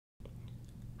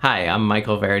Hi, I'm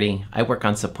Michael Verdi. I work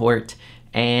on support,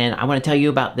 and I want to tell you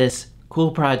about this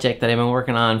cool project that I've been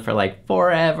working on for like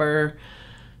forever.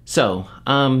 So,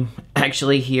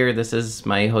 actually here, this is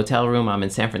my hotel room. I'm in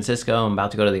San Francisco. I'm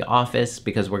about to go to the office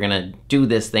because we're gonna do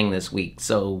this thing this week.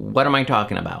 So what am I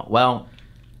talking about? Well,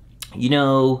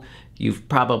 you've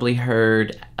probably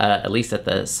heard, at least at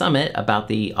the summit, about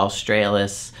the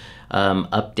Australis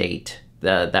update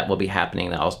that will be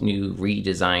happening, the new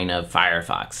redesign of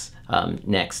Firefox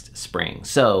next spring.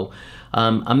 So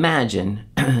imagine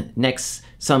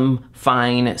some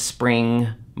fine spring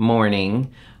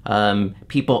morning,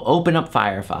 people open up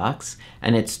Firefox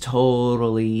and it's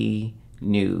totally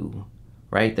new,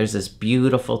 right? There's this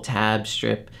beautiful tab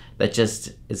strip that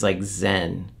just is like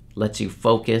Zen, lets you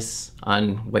focus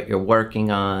on what you're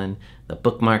working on. The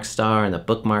bookmark star and the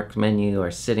bookmark menu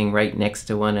are sitting right next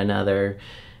to one another.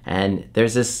 And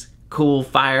there's this cool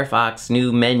Firefox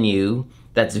new menu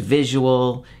that's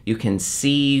visual. You can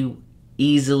see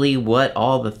easily what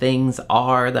all the things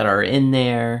are that are in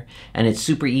there, and it's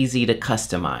super easy to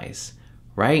customize,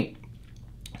 right?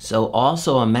 So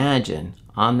also imagine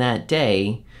on that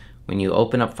day when you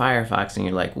open up Firefox and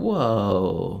you're like,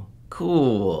 whoa,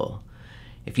 cool.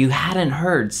 If you hadn't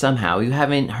heard somehow, you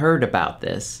haven't heard about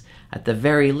this, at the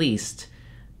very least,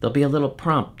 there'll be a little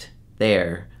prompt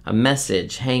there, a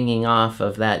message hanging off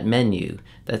of that menu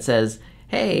that says,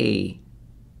 hey,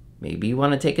 maybe you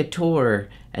want to take a tour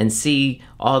and see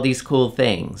all these cool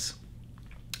things.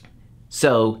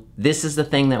 So this is the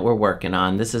thing that we're working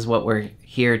on. This is what we're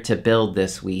here to build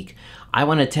this week. I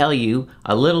want to tell you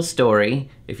a little story,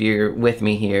 if you're with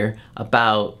me here,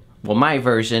 about, well, my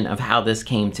version of how this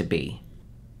came to be.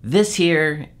 This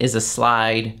here is a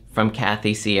slide from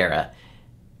Kathy Sierra,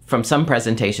 from some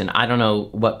presentation. I don't know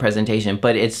what presentation,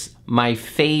 but it's my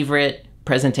favorite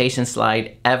presentation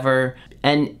slide ever.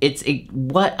 And it's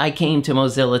what I came to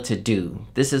Mozilla to do.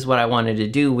 This is what I wanted to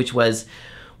do, which was,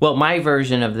 well, my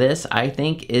version of this, I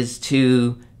think, is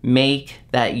to make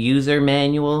that user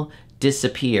manual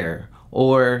disappear,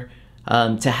 or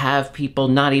to have people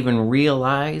not even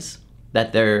realize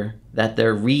that they're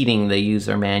reading the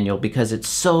user manual, because it's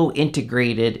so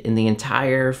integrated in the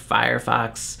entire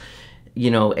Firefox,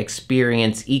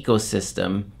 experience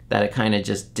ecosystem that it kind of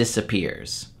just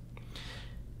disappears.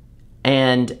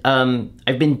 And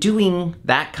I've been doing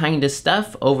that kind of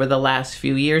stuff over the last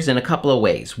few years in a couple of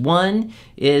ways. One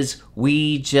is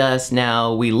we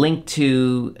link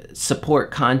to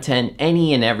support content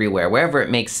any and everywhere, wherever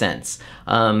it makes sense.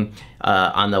 On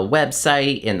the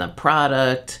website, in the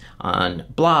product, on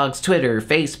blogs, Twitter,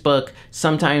 Facebook.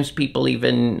 Sometimes people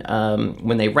even,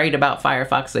 when they write about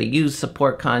Firefox, they use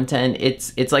support content.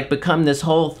 It's like become this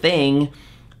whole thing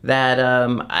that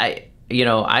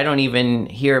I don't even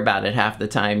hear about it half the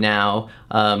time now,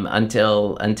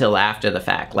 until after the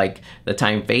fact. Like the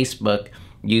time Facebook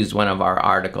used one of our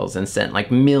articles and sent like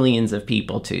millions of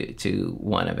people to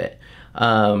one of it.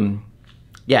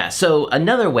 Yeah, so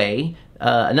another way,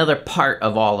 another part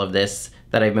of all of this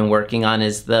that I've been working on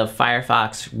is the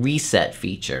Firefox reset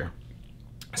feature.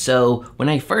 So when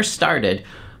I first started,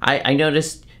 I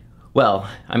noticed, well,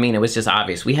 I mean, it was just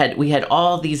obvious. We had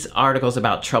all these articles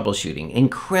about troubleshooting,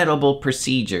 incredible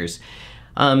procedures.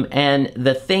 And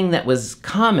the thing that was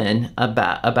common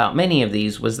about many of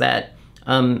these was that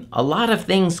a lot of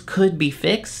things could be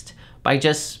fixed by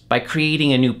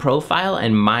creating a new profile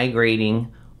and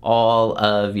migrating all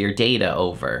of your data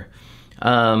over.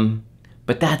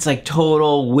 But that's like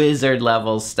total wizard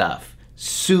level stuff.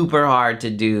 Super hard to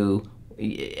do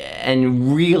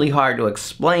and really hard to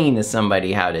explain to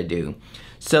somebody how to do.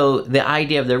 So the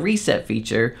idea of the reset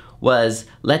feature was,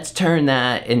 let's turn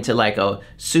that into like a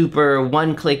super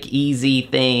one-click easy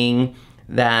thing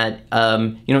that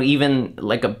even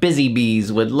like a busy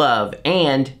bees would love,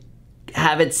 and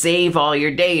have it save all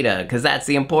your data, because that's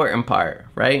the important part,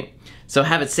 right? So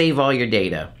have it save all your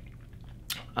data.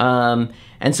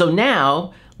 And so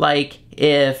now, like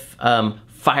if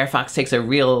Firefox takes a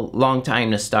real long time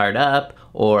to start up,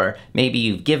 or maybe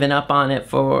you've given up on it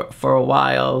for a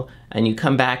while and you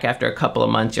come back after a couple of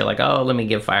months, you're like, oh, let me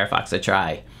give Firefox a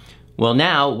try. Well,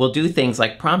 now we'll do things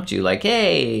like prompt you like,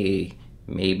 hey,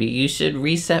 maybe you should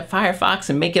reset Firefox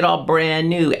and make it all brand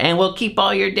new, and we'll keep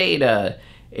all your data.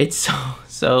 It's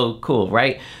so cool,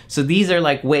 right? So these are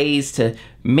like ways to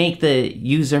make the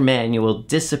user manual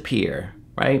disappear,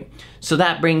 right? So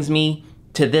that brings me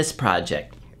to this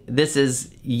project. This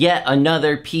is yet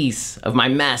another piece of my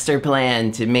master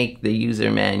plan to make the user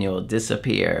manual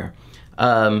disappear.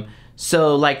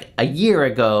 So like a year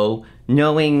ago,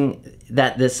 knowing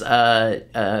that this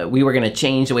we were going to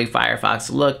change the way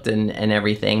Firefox looked and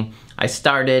everything, I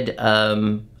started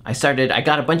I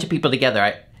got a bunch of people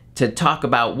together to talk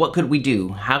about what could we do?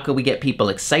 How could we get people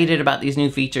excited about these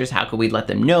new features? How could we let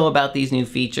them know about these new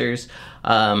features?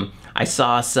 I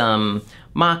saw some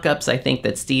mock-ups, I think,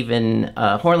 that Stephen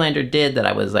Horlander did that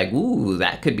I was like, ooh,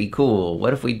 that could be cool.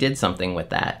 What if we did something with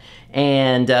that?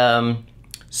 And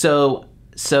so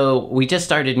we just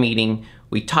started meeting.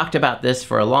 We talked about this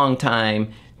for a long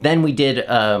time. Then we did,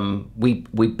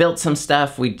 we built some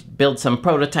stuff. We built some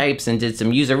prototypes and did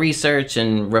some user research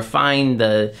and refined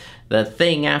the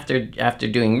thing after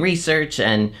doing research.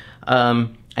 And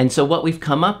so what we've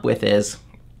come up with is,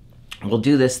 we'll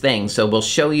do this thing. So we'll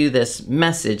show you this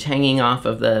message hanging off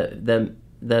of the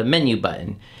menu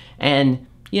button. And,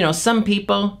 you know, some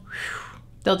people,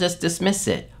 they'll just dismiss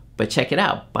it. But check it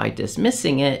out. By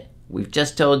dismissing it, we've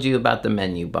just told you about the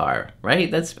menu bar,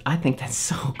 right? I think that's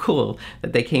so cool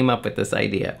that they came up with this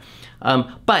idea.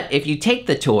 But if you take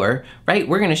the tour, right,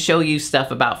 we're gonna show you stuff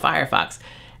about Firefox.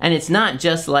 And it's not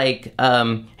just like,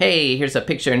 hey, here's a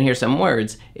picture and here's some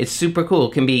words. It's super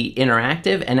cool. It can be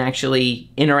interactive and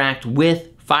actually interact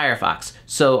with Firefox.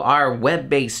 So our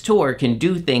web-based tour can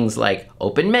do things like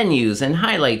open menus and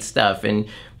highlight stuff and,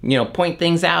 you know, point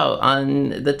things out on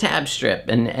the tab strip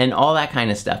and all that kind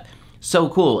of stuff. So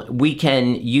cool. We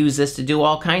can use this to do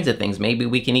all kinds of things. Maybe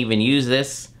we can even use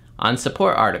this on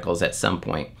support articles at some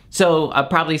point. So I've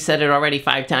probably said it already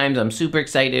 5 times. I'm super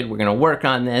excited. We're gonna work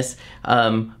on this.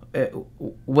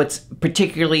 What's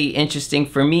particularly interesting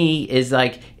for me is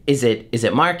like, is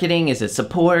it marketing? Is it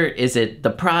support? Is it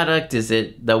the product? Is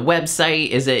it the website?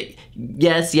 Is it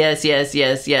yes, yes, yes,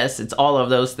 yes, yes? It's all of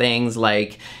those things.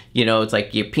 Like, you know, it's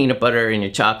like your peanut butter and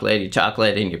your chocolate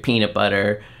and your peanut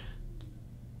butter.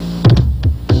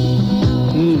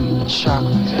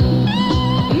 Chocolate.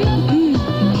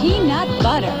 Peanut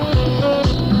butter.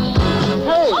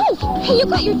 Hey! Oh, hey, you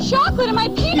got your chocolate and my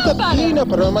peanut You butter. got peanut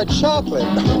butter on my chocolate.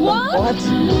 What? What?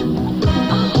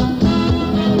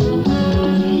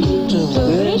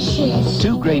 Delicious.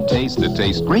 Two great tastes that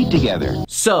taste great together.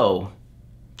 So,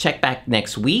 check back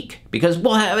next week because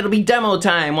it'll be demo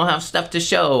time. We'll have stuff to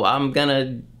show.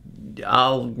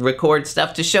 I'll record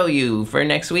stuff to show you for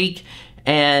next week.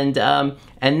 And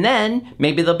then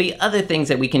maybe there'll be other things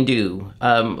that we can do.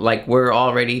 Like we're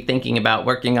already thinking about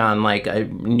working on like a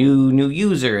new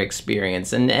user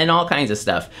experience and all kinds of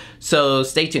stuff. So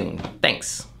stay tuned.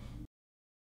 Thanks.